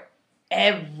for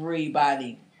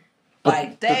everybody. But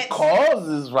like that. The cause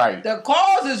is right. The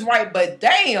cause is right, but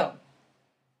damn.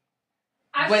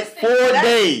 But 4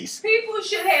 days. People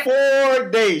should have 4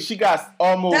 days. She got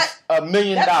almost $1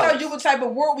 million. That tells you what type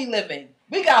of world we live in.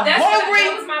 We got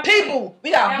hungry people.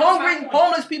 We got hungry,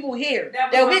 homeless people here.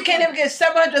 That we can't even get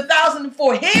 $700,000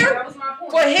 for here. That was my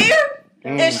point. For here,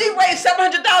 and she raised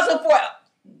 $700,000 for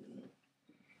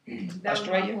That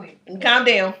Australia. Was my point. Calm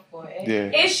down.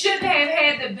 Yeah. It shouldn't have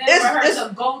had to be for her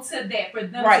to go to that, for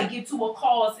them to get to a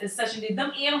cause as such. And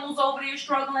them animals over there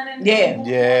struggling and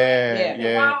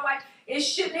wildlife. It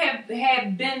shouldn't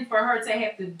have been for her to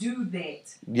have to do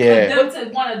that. Yeah. For them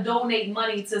to want to donate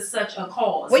money to such a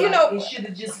cause. Well, it should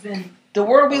have just been the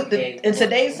world in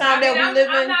today's time that we live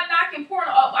in. I'm not knocking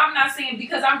porno. I'm not saying,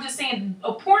 because I'm just saying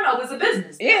a porno is a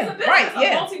business. Yeah, it's a business, right.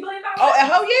 a multi-billion-dollar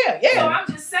business. Oh, yeah. So I'm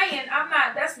just saying,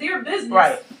 that's their business.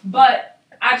 Right. But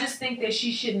I just think that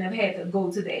she shouldn't have had to go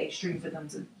to the extreme for them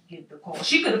to get the call.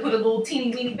 She could have put a little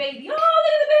teeny weeny baby. Oh, look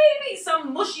at the baby.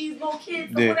 Some mushy little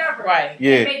kids or whatever. Right.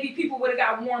 Yeah. And maybe people would have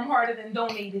got warm hearted and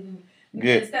donated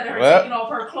instead of her taking off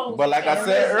her clothes. But like I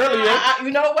said earlier,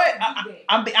 you know what?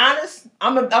 I'll be honest.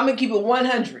 I'm gonna keep it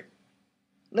 100.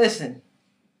 Listen.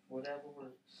 Whatever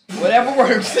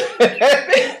works.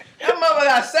 That mother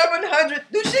got 700.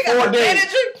 Dude, she got a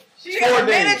manager. She got a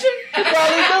manager. She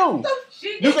probably do.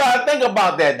 You gotta think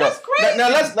about that though. That's crazy. Now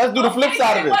let's do the flip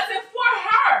side of it. It wasn't for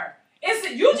her.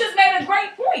 You just made a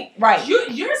great point. Right.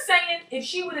 You're saying if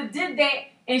she would have did that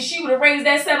and she would have raised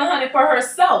that $700 for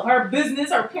herself, her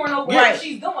business, her porno, whatever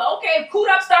she's doing. Okay,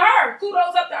 kudos to her.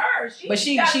 Kudos up to her. But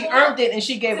she earned it and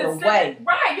she gave it away.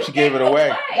 Right. She gave it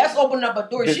away. That's opening up a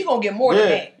door. She gonna get more than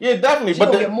that. Yeah, definitely.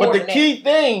 But the key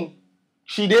thing,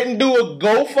 she didn't do a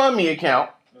GoFundMe account.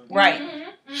 Right.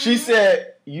 Mm-hmm. She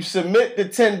said you submit the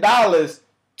 $10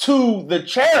 to the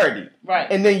charity. Right.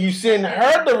 And then you send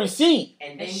her the receipt.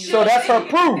 And then so that's her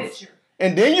proof.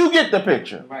 And then you get the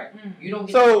picture. Right. You don't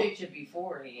get the picture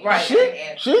beforehand. Right.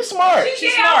 She's smart.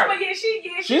 She's smart.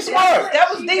 She's smart. That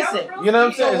was decent. You know what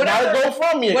I'm saying? It's not a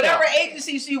GoFundMe account. Whatever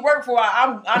agency she worked for,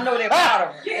 I know they're proud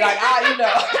of her.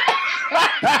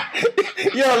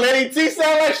 Yo, Lady T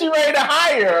sound like she ready to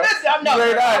hire her. Listen,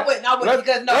 I wouldn't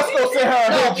because no. Let's go send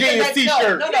her a Genius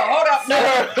T-shirt. No, hold up. No,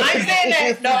 I ain't saying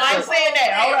that. No, I ain't saying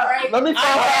that. Hold up. Let me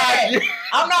find out.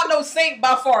 I'm not no saint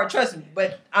by far, trust me.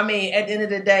 But I mean, at the end of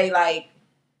the day, like,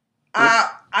 I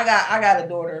got a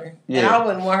daughter, and I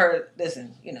wouldn't want her.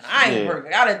 Listen, I ain't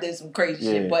perfect. I done did some crazy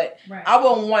shit, but I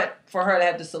wouldn't want for her to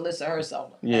have to solicit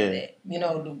herself like that. You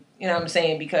know what I'm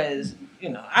saying? Because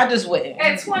I just wouldn't.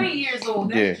 At 20 years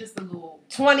old, that's just a little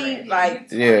 20, like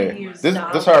 20 years. This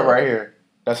her right here.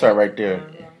 That's her right there.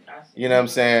 You know what I'm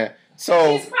saying?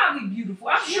 So she's probably beautiful.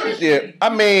 I'm sure. Yeah, I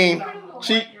mean,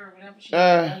 she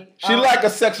like a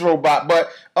sex robot,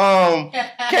 but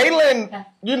Caitlyn,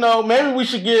 maybe we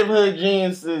should give her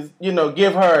geniuses,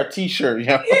 give her a T-shirt.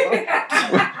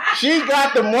 She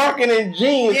got the marketing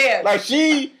genius. Yeah. Like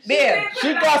she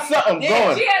got something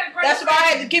going. That's why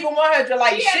I had to keep it 100.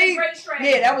 Like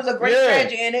that was a great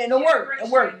strategy, and it worked. It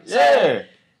worked. Yeah. So,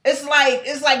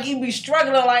 it's like you be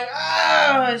struggling, like,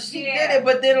 she did it,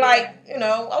 but then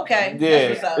okay.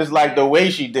 Yeah, it's like the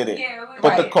way she did it.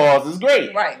 But the cause is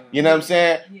great. Right. You know what I'm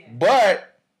saying? Yeah.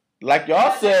 But, like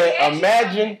y'all said,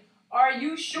 imagine. Are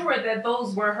you sure that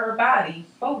those were her body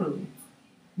photos?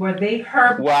 Were they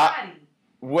her body?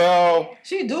 Well,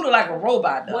 she do look like a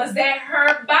robot, though. Was that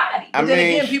her body? But then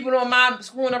again, people don't mind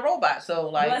screwing a robot, so,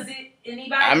 like. Was it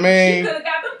anybody? I mean. She could have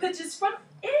got them pictures from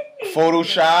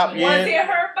Photoshop, yeah. Was it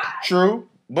her body? True.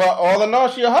 But all in all,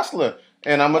 she a hustler.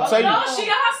 And I'm going to tell you. No, she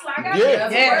a hustler. I got to give it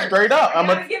to her. Straight up. I'm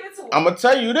going to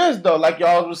tell you this, though. Like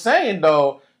y'all was saying,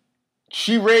 though.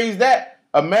 She raised that.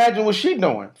 Imagine what she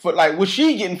doing. What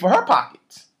she getting for her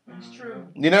pockets. That's true.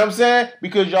 You know what I'm saying?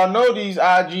 Because y'all know these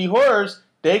IG whores,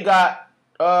 they got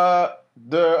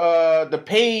the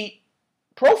paid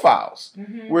profiles.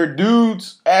 Mm-hmm. Where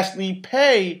dudes actually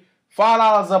pay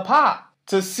 $5 a pop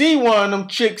to see one of them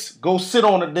chicks go sit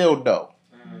on a dildo.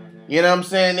 You know what I'm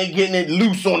saying? They getting it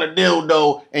loose on a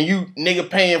dildo, and you nigga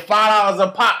paying $5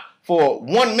 a pop for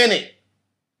 1 minute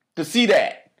to see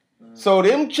that. So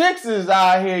them chicks is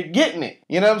out here getting it.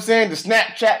 You know what I'm saying? The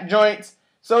Snapchat joints.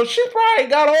 So she probably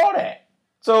got all that.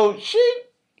 So she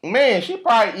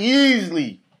probably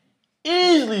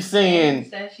easily seeing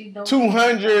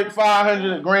 200,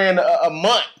 500 grand a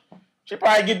month. She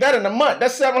probably get that in a month.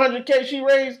 That's $700K she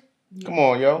raised. Yeah. Come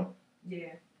on, yo.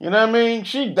 Yeah. You know what I mean?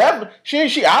 She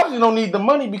obviously don't need the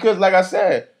money because, like I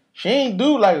said, she ain't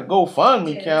do like a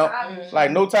GoFundMe account,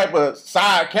 like no type of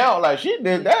side account. Like she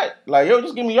did that. Like, yo,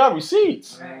 just give me your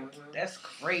receipts. Right. That's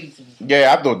crazy.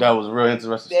 Yeah, I thought that was a real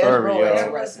interesting story, yo.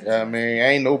 Interesting. I mean,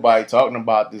 ain't nobody talking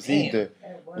about this either.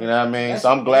 You know what I mean?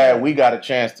 So I'm glad we got a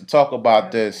chance to talk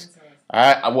about this.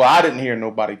 I didn't hear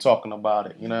nobody talking about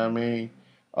it. You know what I mean?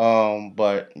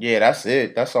 But yeah, that's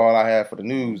it. That's all I have for the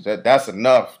news. That's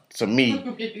enough to me.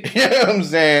 You know what I'm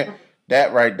saying?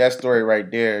 That story right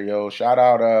there, yo. Shout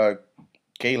out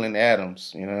Kaylin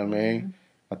Adams. You know what I mean?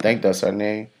 I think that's her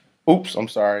name. Oops, I'm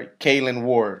sorry. Kaylin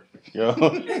Ward. Yo.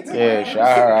 Yeah,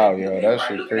 shout her out, yo. That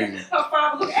shit crazy. Her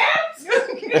father was Adams.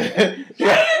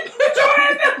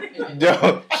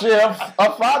 Yo, shit, her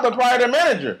father probably the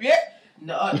manager. Yeah.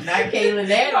 No, not Kaylin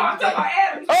Adams. I'm talking about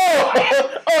Adams.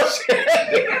 Oh shit.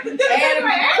 Adams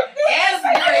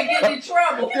gonna get in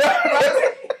trouble.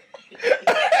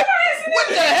 What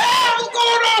the hell was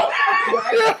going on?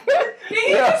 He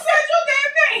just said your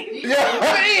damn name. Yeah.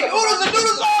 We eat oodles and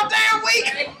noodles all damn week.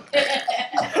 He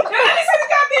said the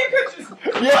goddamn pictures.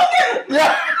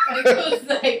 Yeah. It was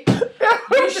like,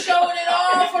 you showing it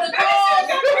all for the cause.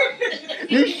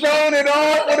 You showing it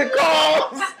all for the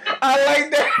cause. I like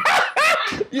that.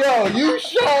 Yo, you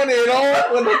showing it all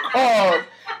for the cause.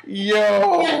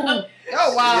 Yo.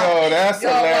 Oh wow. Yo, that's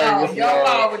hilarious. Yo,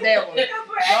 wow with that one.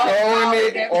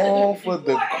 Showing it all for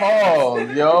the cause,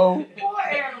 yo.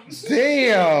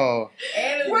 Damn.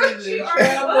 Adams is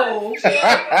incredible.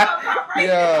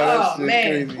 That's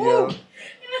crazy, yo.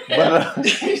 But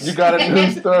you got a new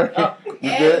story. You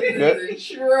good?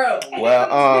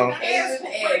 Well,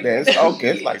 it's okay.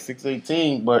 It's like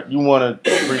 6:18, but you want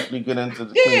to briefly get into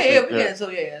the So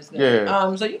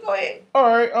you go ahead. All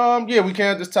right. We can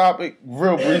have this topic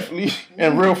real briefly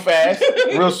and real fast,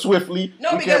 real swiftly.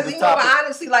 No, because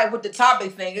honestly, like with the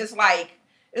topic thing, it's like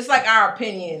our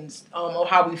opinions on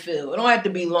how we feel. It don't have to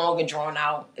be long and drawn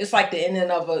out. It's like the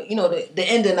ending of the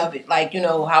ending of it, like,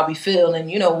 how we feel and,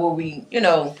 where we,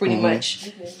 pretty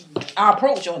much our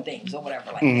approach on things or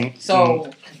whatever like that.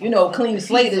 So, clean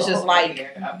slate is just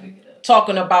like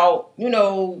talking about,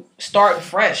 starting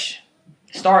fresh,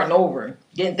 starting over,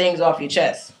 getting things off your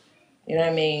chest. You know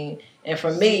what I mean? And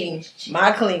for me,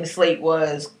 my clean slate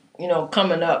was,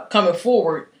 coming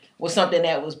forward with something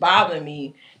that was bothering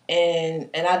me. And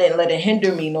I didn't let it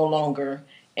hinder me no longer.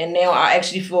 And now I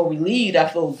actually feel relieved. I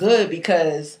feel good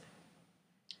because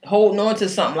holding on to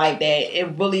something like that,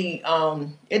 it really,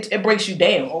 it breaks you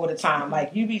down over the time.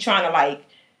 Like, you be trying to, like,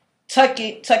 tuck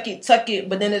it,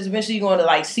 but then it's eventually going to,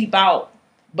 like, seep out.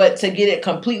 But to get it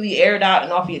completely aired out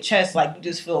and off your chest, like, you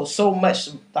just feel so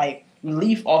much, like,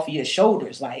 relief off of your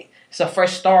shoulders. Like, it's a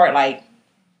fresh start. Like,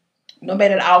 no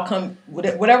matter the outcome,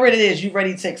 whatever it is, you're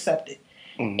ready to accept it.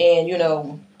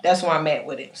 And, that's where I'm at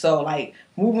with it. So, like,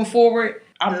 moving forward,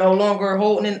 I'm no longer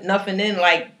holding nothing in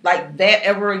like that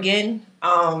ever again.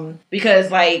 Because,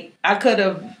 like, I could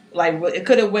have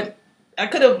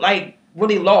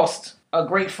really lost a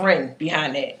great friend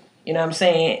behind that. You know what I'm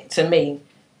saying? To me.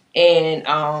 And,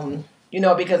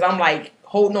 because I'm, like,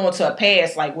 holding on to a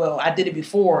past, like, well, I did it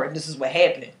before, and this is what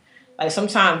happened. Like,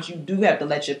 sometimes you do have to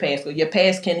let your past go. Your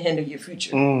past can hinder your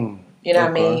future. You know what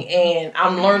I mean? And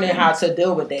I'm learning how to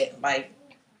deal with that. Like,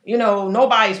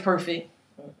 nobody's perfect,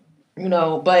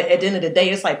 but at the end of the day,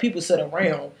 it's like people sit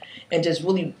around and just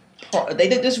really, they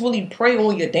just really prey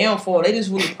on your downfall. They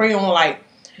just really prey on, like,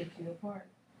 pick you apart.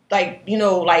 Like,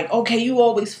 like, okay, you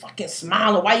always fucking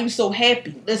smiling. Why you so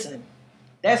happy? Listen,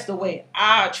 that's the way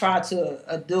I try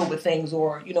to deal with things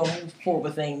or, move forward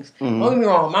with things. Don't get me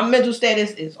wrong. My mental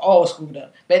status is all screwed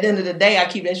up. But at the end of the day, I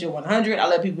keep that shit 100. I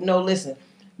let people know, listen,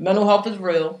 mental health is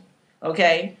real,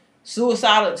 okay?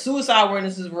 Suicide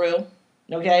awareness is real,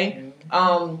 okay?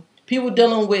 People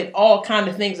dealing with all kind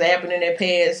of things that happened in their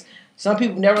past. Some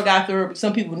people never got therapy.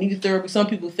 Some people need therapy. Some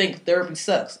people think therapy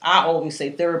sucks. I always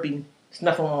say therapy, there's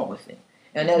nothing wrong with it.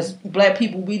 And as Black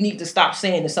people, we need to stop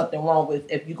saying there's something wrong with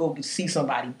if you go see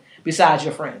somebody besides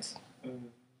your friends.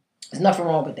 There's nothing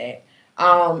wrong with that.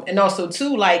 And also,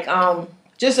 too, like,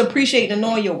 just appreciating and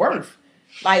knowing your worth.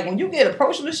 Like, when you get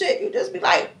approached with shit, you just be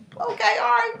like, okay, all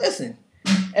right, listen.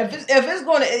 If it's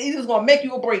going to, either going to make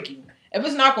you or break you. If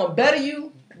it's not going to better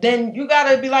you, then you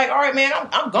got to be like, all right, man,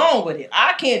 I'm gone with it.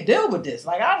 I can't deal with this.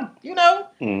 Like,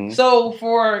 Mm-hmm. So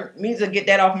for me to get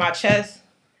that off my chest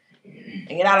and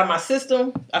get out of my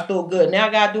system, I feel good. Now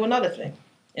I got to do another thing.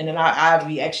 And then I'll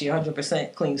be actually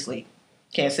 100% clean slate.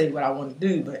 Can't say what I want to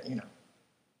do, but,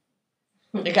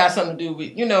 it got something to do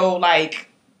with, like,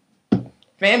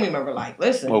 family member, like,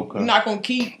 listen, okay. You're not gonna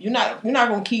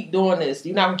keep doing this.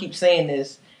 You're not gonna keep saying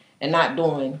this and not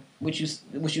doing what you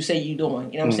say you're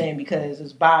doing. You know what I'm saying? Because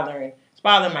it's bothering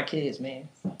my kids, man.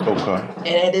 Okay. And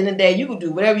at the end of the day, you can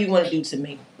do whatever you want to do to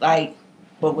me. Like,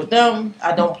 but with them,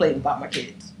 I don't play about my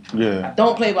kids. Yeah. I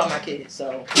don't play about my kids.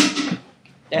 So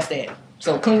that's that.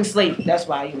 So clean slate. That's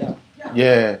why,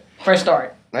 Yeah. Fresh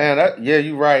start. Man,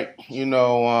 you're right.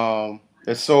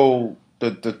 It's so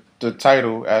the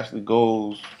title actually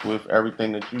goes with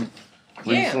everything that you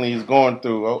recently is going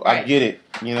through. Oh, right. I get it.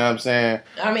 You know what I'm saying?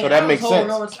 I mean, so that makes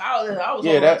sense. I was holding on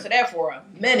to that for a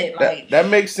minute. That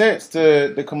makes sense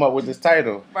to come up with this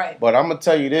title. Right. But I'm going to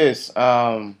tell you this.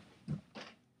 All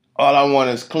I want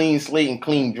is clean slate and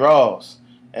clean draws.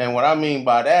 And what I mean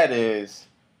by that is,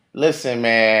 listen,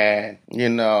 man,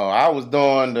 I was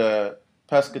doing the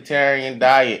pescatarian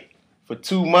diet for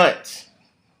 2 months.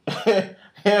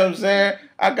 You know what I'm saying?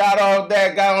 I got on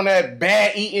that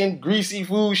bad eating, greasy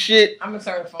food shit. I'm a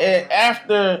certain phone. And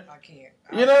after, I can't.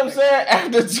 You know what I'm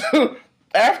saying?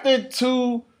 After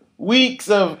 2 weeks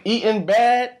of eating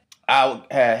bad, I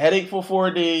had a headache for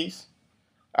 4 days.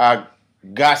 I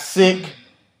got sick,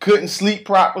 couldn't sleep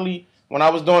properly. When I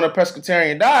was doing a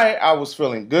pescatarian diet, I was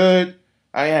feeling good.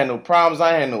 I ain't had no problems.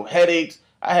 I ain't had no headaches.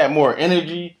 I had more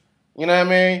energy. You know what I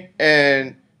mean?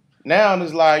 And now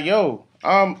it's like, yo,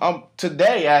 I'm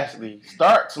today actually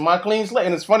starts my clean slate,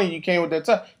 and it's funny you came with that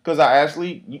time because I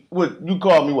actually you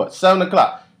called me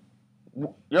 7:00.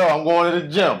 Yo, I'm going to the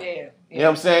gym. Yeah. You know what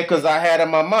I'm saying? Because I had in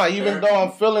my mind, even though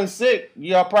I'm feeling sick,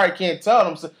 y'all probably can't tell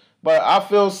them, but I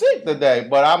feel sick today.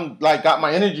 But I'm like got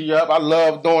my energy up. I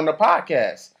love doing the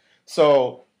podcast,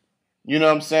 so you know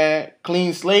what I'm saying?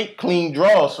 Clean slate, clean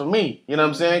draws for me. You know what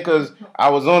I'm saying? Because I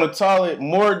was on the toilet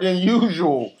more than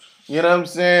usual. You know what I'm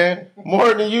saying?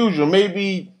 More than usual.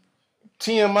 Maybe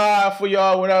TMI for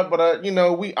y'all, whatever. But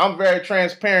I'm very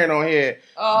transparent on here.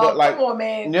 Oh, but like, come on,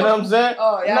 man. You know what I'm saying?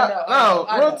 Oh, yeah, I know.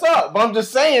 Real talk. But I'm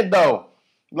just saying though,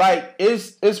 like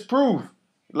it's proof.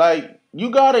 Like you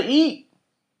gotta eat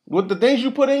with the things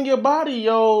you put in your body,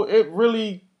 yo.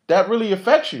 That really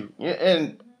affects you,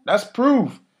 and that's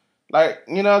proof. Like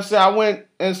you know what I'm saying? I went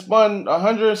and spun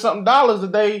 $100-something a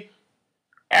day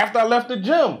after I left the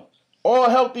gym. All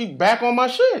healthy, back on my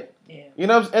shit. Yeah. You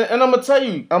know, and I'm gonna tell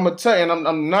you, and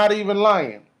I'm not even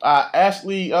lying. I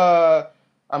actually, I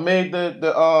made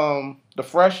the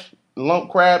fresh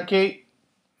lump crab cake,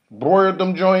 broiled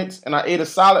them joints, and I ate a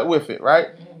salad with it. Right,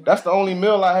 that's the only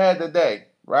meal I had today.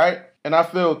 Right, and I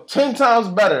feel 10 times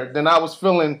better than I was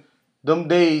feeling them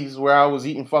days where I was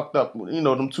eating fucked up.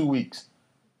 Them 2 weeks.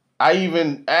 I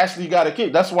even actually got a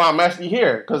kick. That's why I'm actually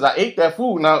here because I ate that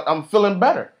food and I'm feeling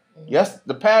better. Yes,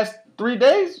 the past 3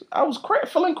 days, I was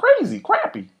feeling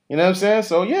crappy. You know what I'm saying?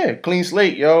 So yeah, clean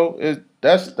slate, yo.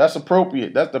 That's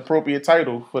appropriate. That's the appropriate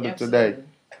title for today.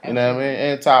 You know what I mean?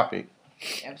 And topic.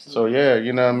 Absolutely. So yeah,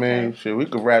 you know what I mean? Shit, we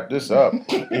could wrap this up.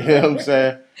 You know what I'm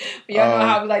saying? Y'all know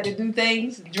how we like to do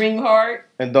things. Dream hard.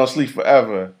 And don't sleep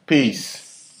forever. Peace.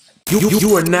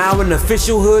 You are now an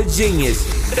official Hood Genius.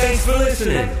 Thanks for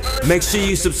listening. Make sure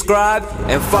you subscribe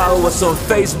and follow us on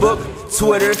Facebook,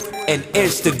 Twitter, and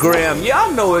Instagram.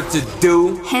 Y'all know what to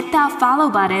do. Hit that follow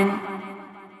button.